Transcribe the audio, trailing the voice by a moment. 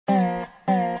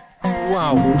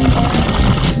Wow.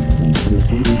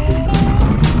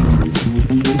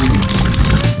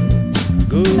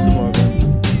 Good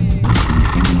morning.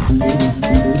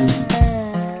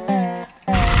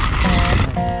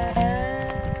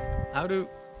 Howdo.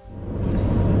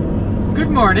 Good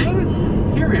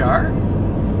morning. Here we are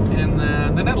in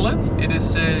the Netherlands. It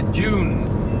is June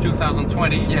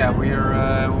 2020. Yeah,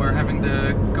 we're having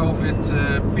the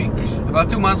COVID peak about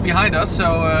 2 months behind us,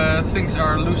 so things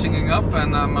are loosening up,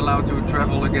 and I'm allowed to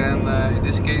travel again. In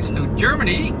this case, to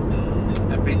Germany,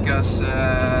 because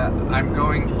I'm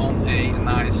going on a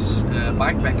nice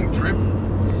bikepacking trip.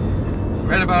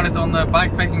 Read about it on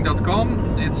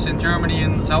bikepacking.com. It's in Germany,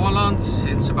 in Sauerland.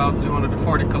 It's about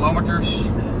 240 kilometers.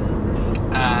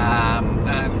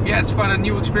 And yeah, it's quite a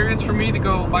new experience for me to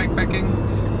go bikepacking.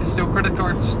 It's still credit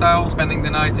card style, spending the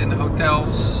night in the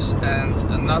hotels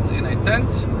and not in a tent,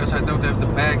 because I don't have the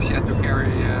bags yet to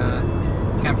carry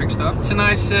camping stuff. It's a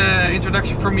nice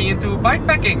introduction for me into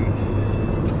bikepacking.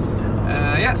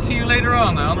 Yeah, see you later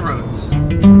on the road.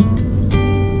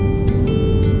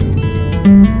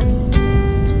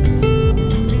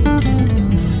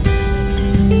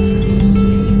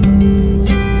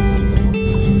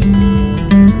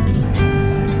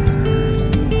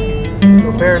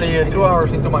 Barely 2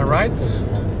 hours into my ride.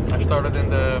 I started in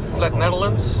the flat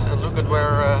Netherlands, and look at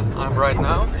where I'm right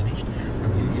now.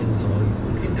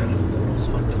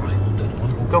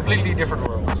 Completely different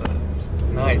world.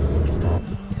 Nice.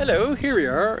 Hello, here we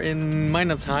are in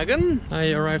Meinerzhagen.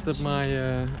 I arrived at my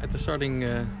at the starting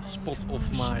spot of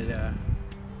my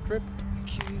trip.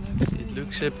 It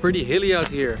looks pretty hilly out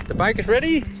here. The bike is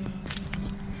ready.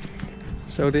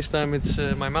 So this time it's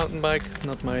my mountain bike,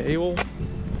 not my AWOL.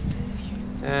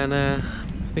 And I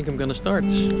think I'm gonna start.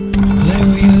 Lay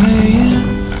where you're laying,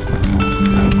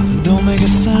 don't make a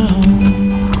sound.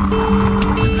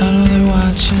 I know they're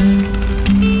watching,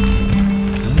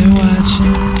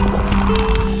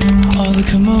 all the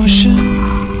commotion,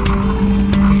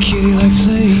 the kitty like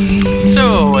play. So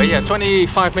yeah,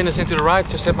 25 minutes into the ride,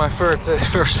 just had my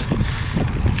first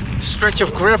stretch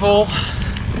of gravel,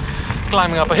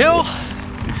 climbing up a hill.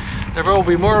 There will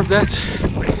be more of that.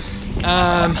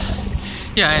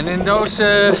 Yeah, and in those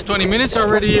 20 minutes I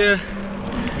already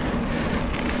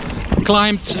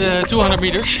climbed 200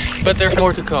 meters, but there's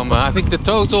more to come. I think the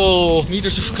total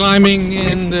meters of climbing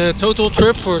in the total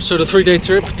trip, so the 3-day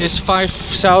trip, is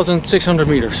 5,600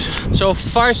 meters. So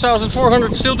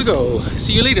 5,400 still to go.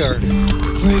 See you later.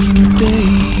 Breaking the day,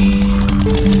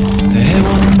 ahead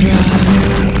while I'm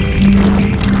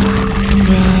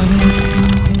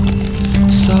driving.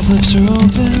 Soft lips are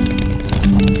open.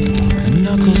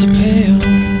 Knuckles are pale,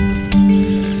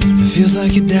 it feels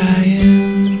like you're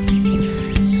dying.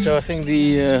 So I think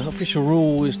the official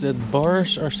rule is that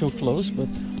bars are still closed, but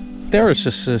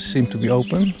terraces seem to be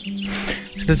open.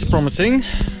 So that's promising.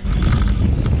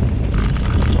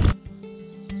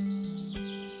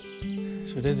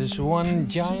 So that is one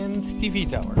giant TV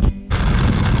tower.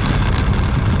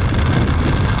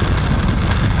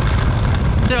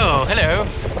 So, hello.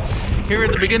 Here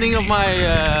at the beginning of my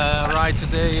ride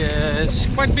today, it's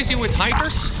quite busy with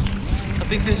hikers. I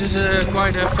think this is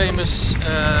quite a famous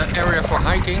area for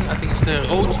hiking. I think it's the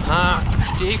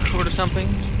Roodhaarsteeg or something.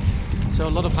 So a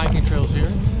lot of hiking trails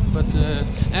here. But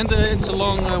it's a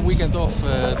long weekend off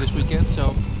this weekend,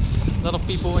 so a lot of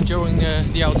people enjoying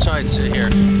the outsides here.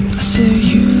 I say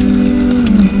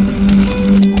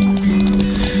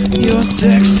your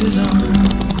sex is on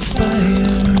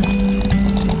fire.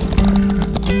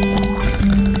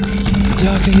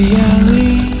 Dark in the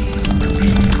alley,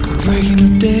 breaking the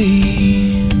day,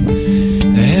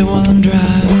 ahead while I'm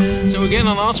driving. So again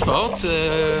on asphalt,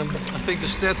 I think the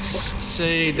stats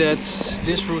say that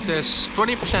this route has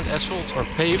 20% asphalt or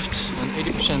paved and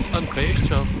 80% unpaved.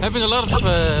 So having a lot of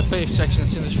paved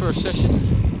sections in this first session.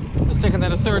 The second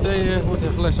and the third day would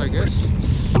have less, I guess.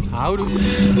 How do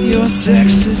your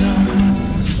sex is on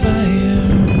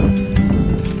fire.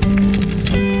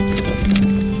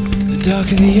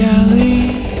 Dark in the alley,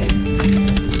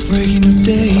 breaking the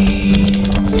day,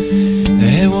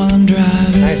 ahead while I'm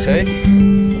driving. Nice, eh?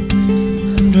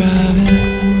 I'm driving,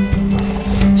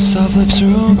 soft lips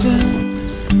are open,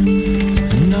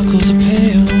 and knuckles are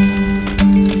pale.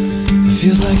 It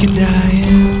feels like you're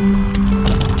dying,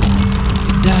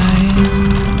 you're dying.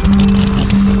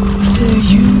 I say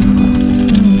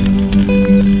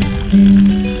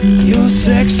your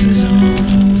sex is on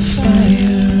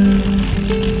fire.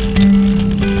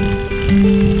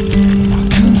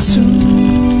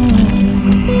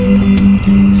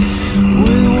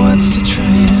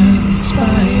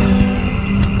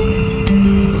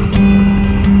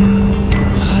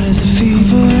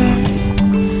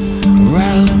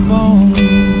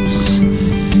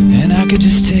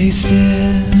 taste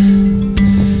it,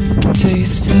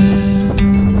 taste it.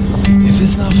 If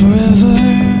it's not forever,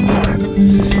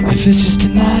 if it's just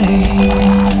tonight,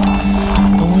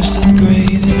 I wish to the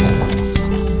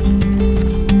greatest,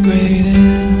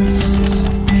 greatest.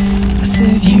 I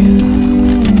said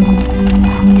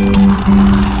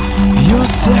your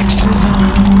sex is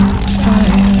on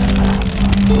fire.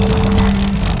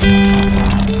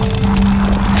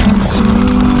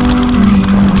 Consumed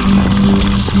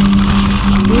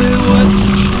with what's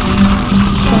to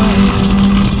transpire.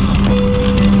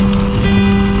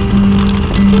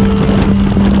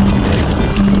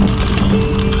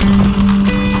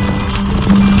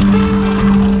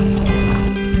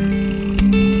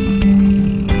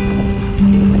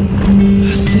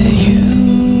 I say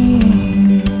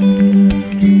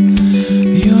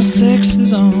your sex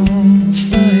is on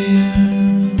fire.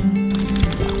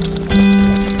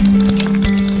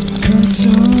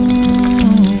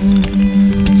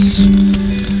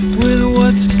 With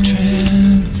what's to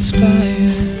transpire.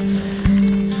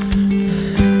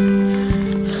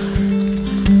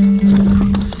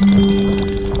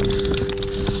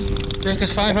 I think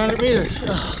it's 500 meters.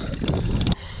 Oh.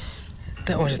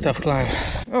 That was a tough climb.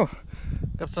 Oh,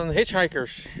 got some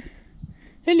hitchhikers.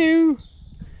 Hello.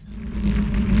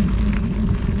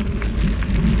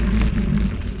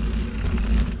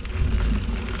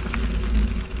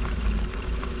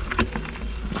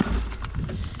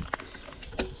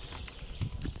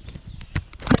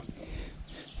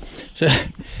 So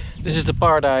this is the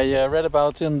part I read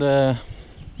about in the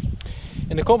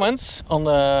comments on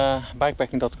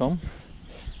bikepacking.com.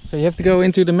 So you have to go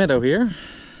into the meadow here.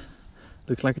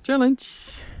 Looks like a challenge.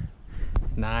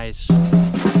 Nice.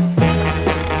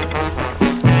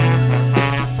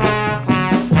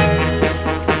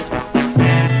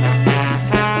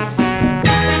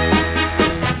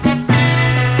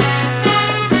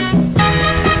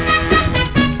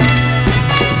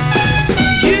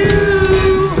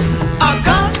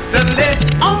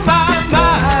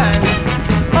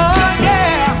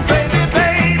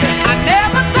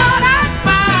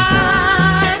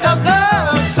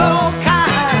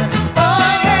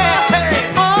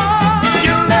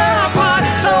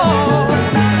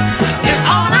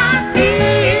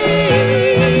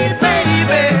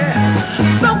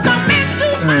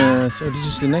 So this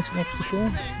is the next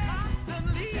obstacle.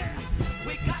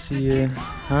 Let's see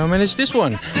how I manage this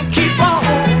one. Keep on,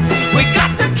 we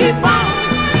got to keep on,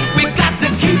 we got to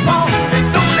keep on, we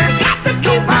got to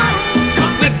keep on,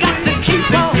 we got to keep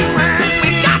on, we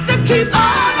got to keep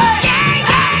on, yeah,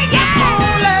 yeah.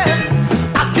 Only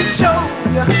I can show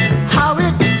you how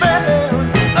it felt.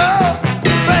 Oh,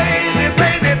 baby,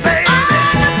 baby, baby.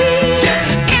 All the beach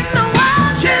in the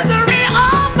world, misery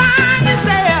all by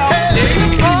myself.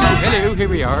 Hello, here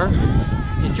we are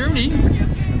in Germany,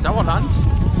 in Sauerland.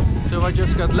 So I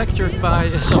just got lectured by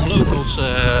some locals.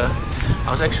 I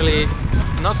was actually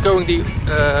not going the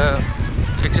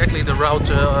exactly the route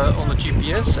on the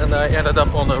GPS, and I ended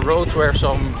up on a road where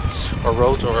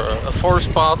a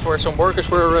forest path where some workers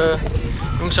were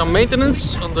doing some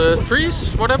maintenance on the trees,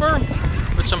 whatever,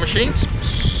 with some machines.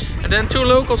 And then two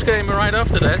locals came right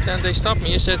after that, and they stopped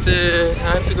me and said I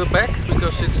have to go back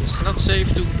because it's not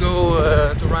safe to go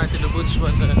to ride in the woods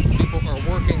when people are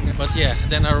working. But yeah,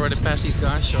 then I already passed these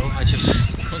guys, so I just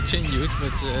continued.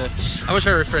 But I was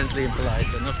very friendly and polite,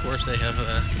 and of course they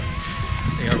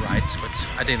are right, but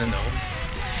I didn't know.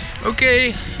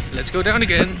 Okay, let's go down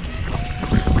again.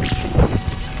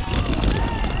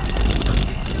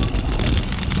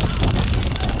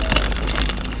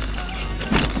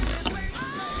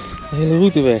 De hele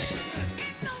route weg.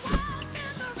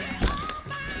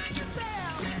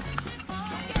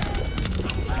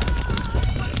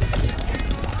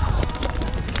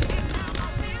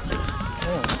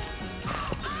 Oh.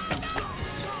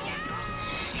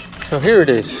 So here it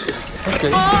is.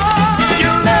 Okay.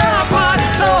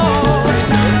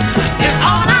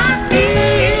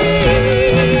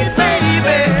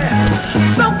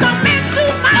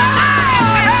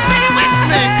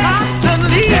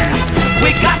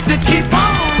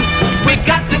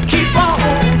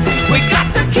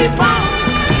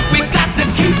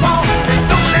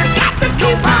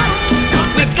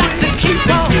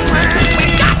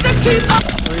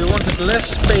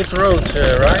 Less paved road,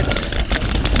 right?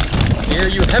 Here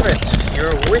you have it.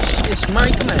 Your wish is my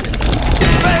command.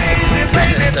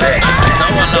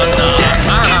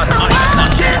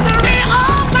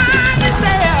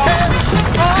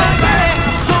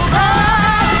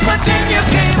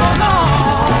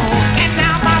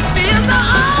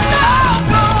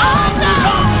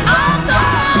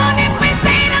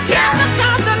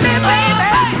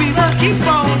 Keep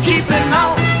on keeping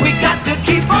on. We got to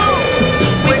keep on.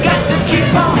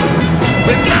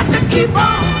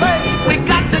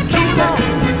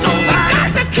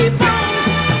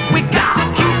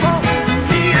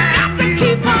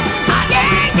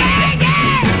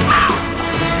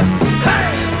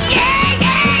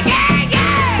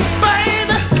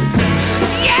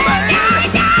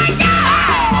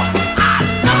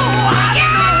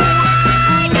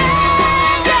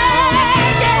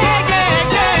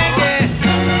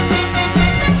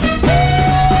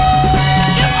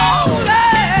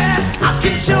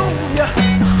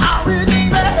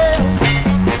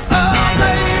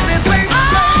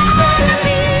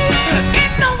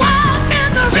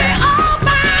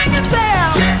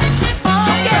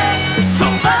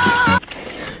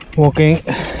 Walking. And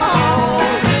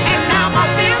now my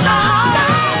feels all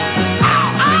gone.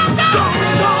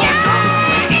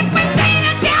 Yeah, if we stay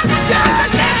together,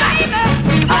 baby,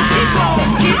 keep on,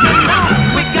 keep on.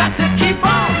 We got to keep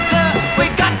on, we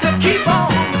got to keep on,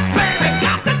 baby,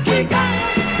 got to keep on.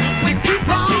 We keep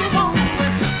on,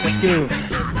 Let's go.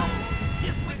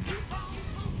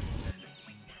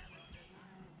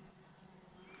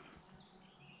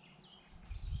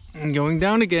 I'm going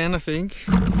down again, I think.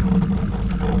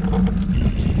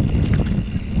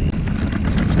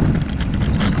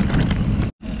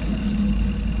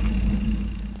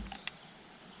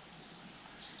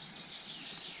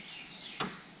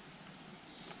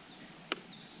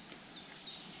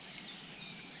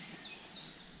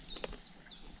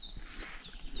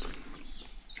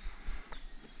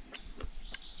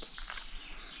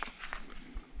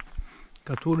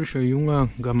 Katholische Junge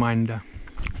Gemeinde.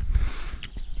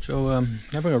 So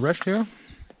having a rest here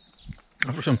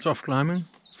after some tough climbing.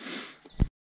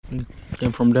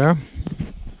 Came from there.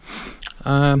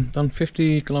 Done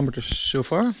 50 kilometers so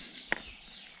far.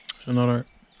 So another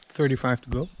 35 to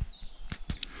go.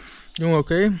 Doing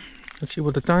okay. Let's see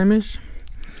what the time is.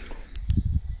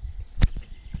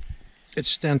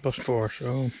 It's 4:10,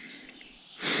 so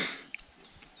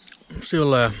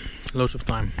still loads of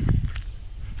time.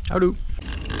 Houdoe.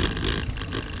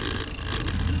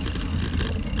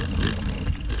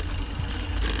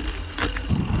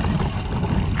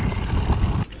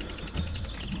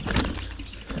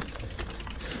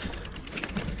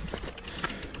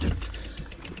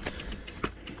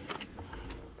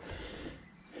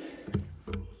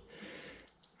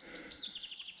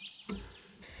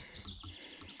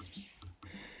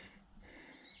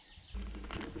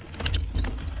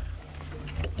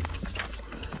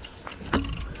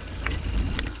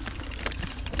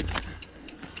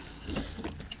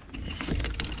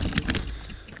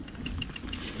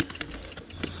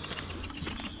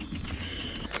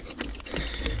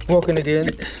 Walking again.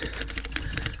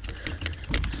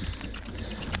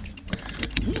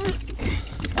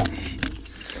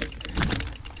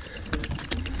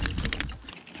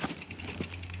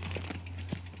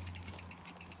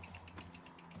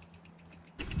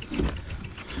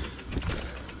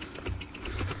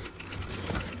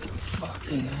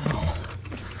 Fucking hell.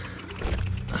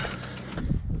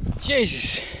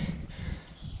 Jesus.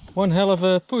 One hell of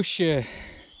a push.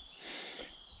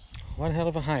 One hell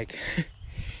of a hike.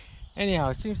 Anyhow,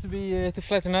 it seems to be to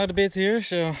flatten out a bit here,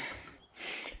 so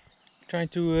trying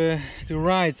to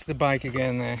ride the bike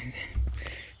again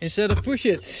instead of push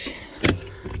it.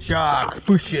 Shark,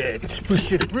 push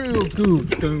it real good.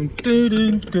 Dun, dun,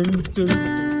 dun, dun,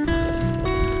 dun.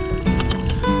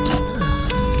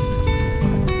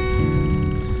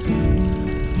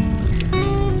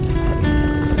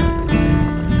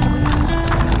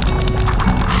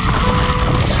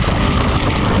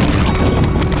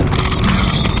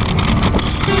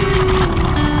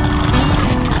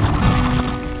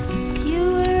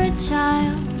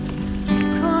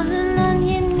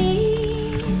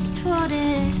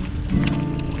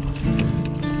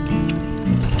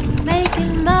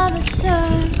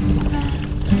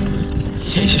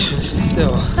 Jesus, sit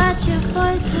still. But your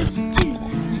voice was too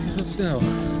loud. Sit still.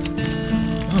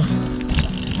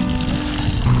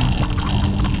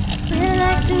 We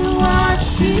like to watch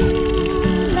you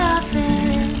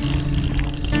laughing,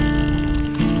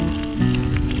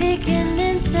 picking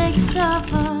insects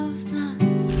off of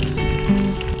plants.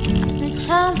 Make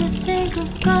time to think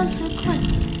of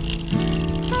consequences.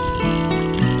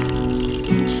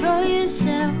 Control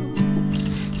yourself.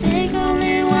 Take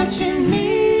only what you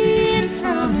need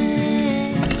from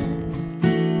it.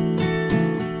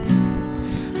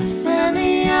 A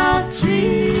family of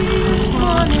trees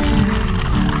wanting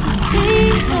to be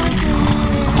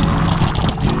haunted.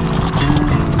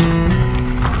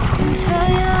 Control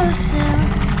yourself.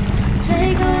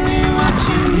 Take only what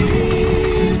you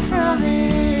need from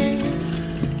it.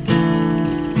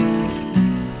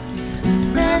 A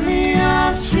family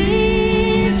of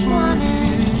trees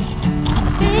wanting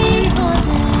be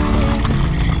haunted.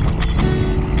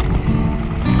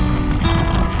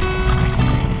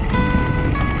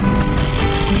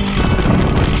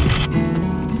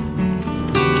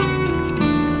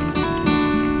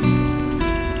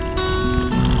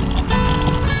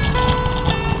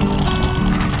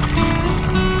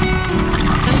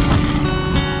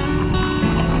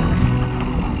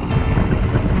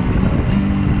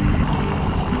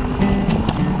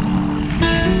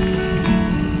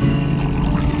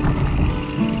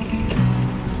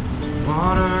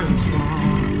 Water is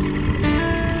warm,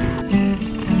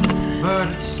 but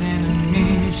it's sending me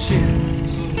shivers.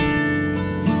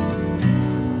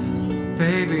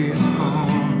 baby is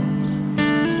born.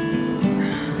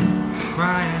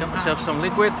 Crying. Got myself some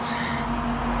liquid.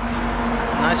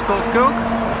 Nice cold Coke.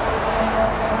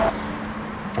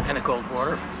 And a cold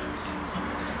water.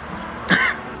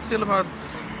 Still about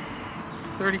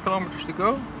 30 kilometers to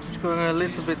go. It's going a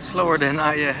little bit slower than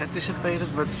I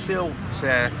anticipated, but still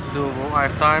it's doable. I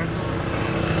have time.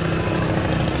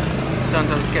 The sun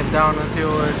doesn't get down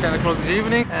until 10 o'clock this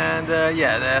evening. And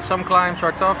some climbs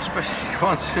are tough, especially the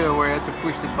ones where I had to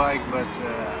push the bike, but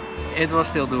it was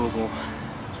still doable.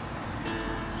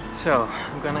 So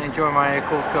I'm gonna enjoy my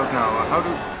cold Coke now. How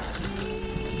do...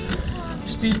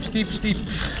 Steep, steep, steep.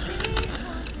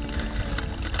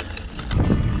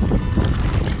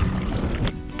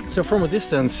 So from a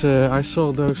distance I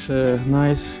saw those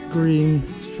nice green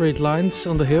straight lines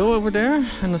on the hill over there,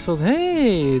 and I thought,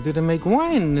 hey, do they make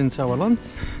wine in Sauerland?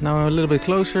 Now I'm a little bit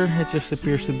closer, it just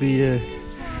appears to be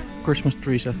Christmas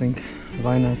trees, I think.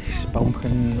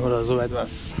 Weihnachtsbaumchen oder so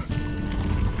etwas.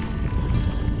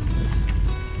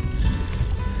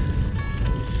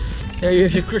 There you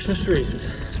have your Christmas trees.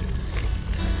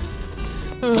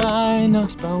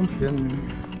 Weihnachtsbaumchen,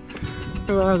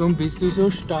 warum bist du so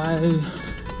steil?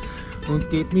 Und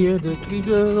geht mir der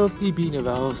Krieger auf die Biene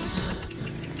raus.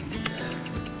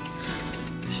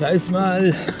 Scheiß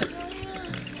mal.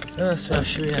 Das war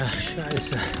schwer.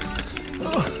 Scheiße.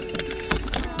 Oh.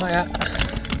 Naja.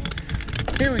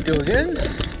 Here we go again.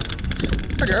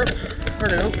 Hello.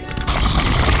 Hello.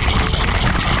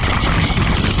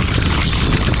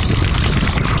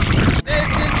 This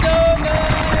is so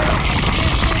nice.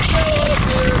 This is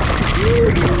so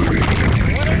good.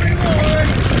 What a reward.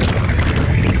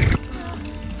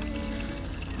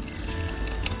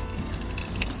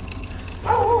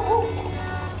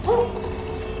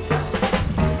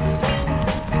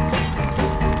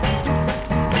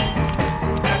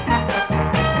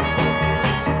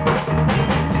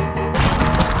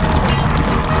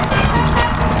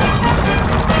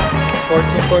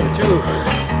 14.2.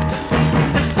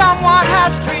 If someone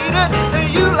has treated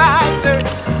you like dirt,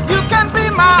 you can be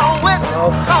my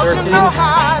witness, cause you know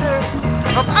how it is.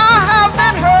 Cause I have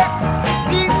been hurt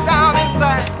deep down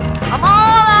inside. I'm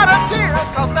all out of tears,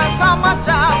 cause that's how much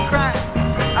I'm crying.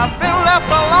 I've been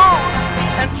left alone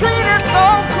and treated so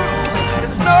cruel.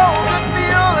 It's no good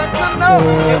feeling to know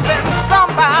you've been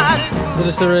somebody's fool. That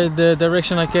is the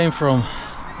direction I came from.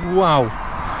 Wow.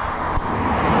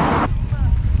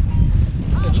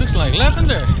 Looks like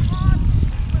lavender.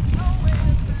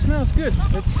 It smells good,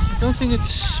 but I don't think it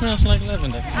smells like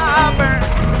lavender.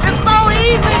 It's so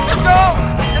easy to go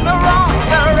in the wrong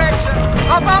direction,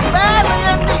 cause I'm badly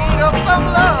in need of some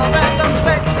love and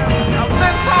affection. I've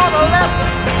been taught a lesson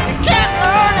you can't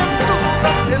learn in school,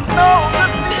 but there's no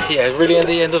good. Yeah, really at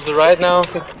the end of the ride now.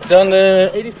 Done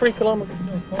 83 kilometers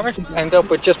so far. End up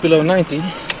with just below 90.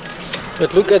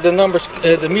 But look at the numbers,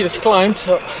 the meters climbed.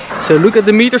 So look at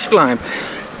the meters climbed.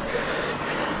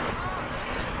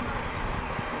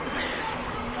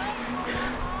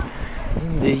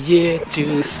 The year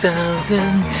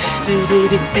 2000.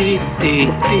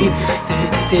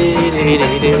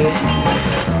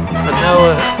 But now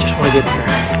I just want to get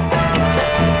there.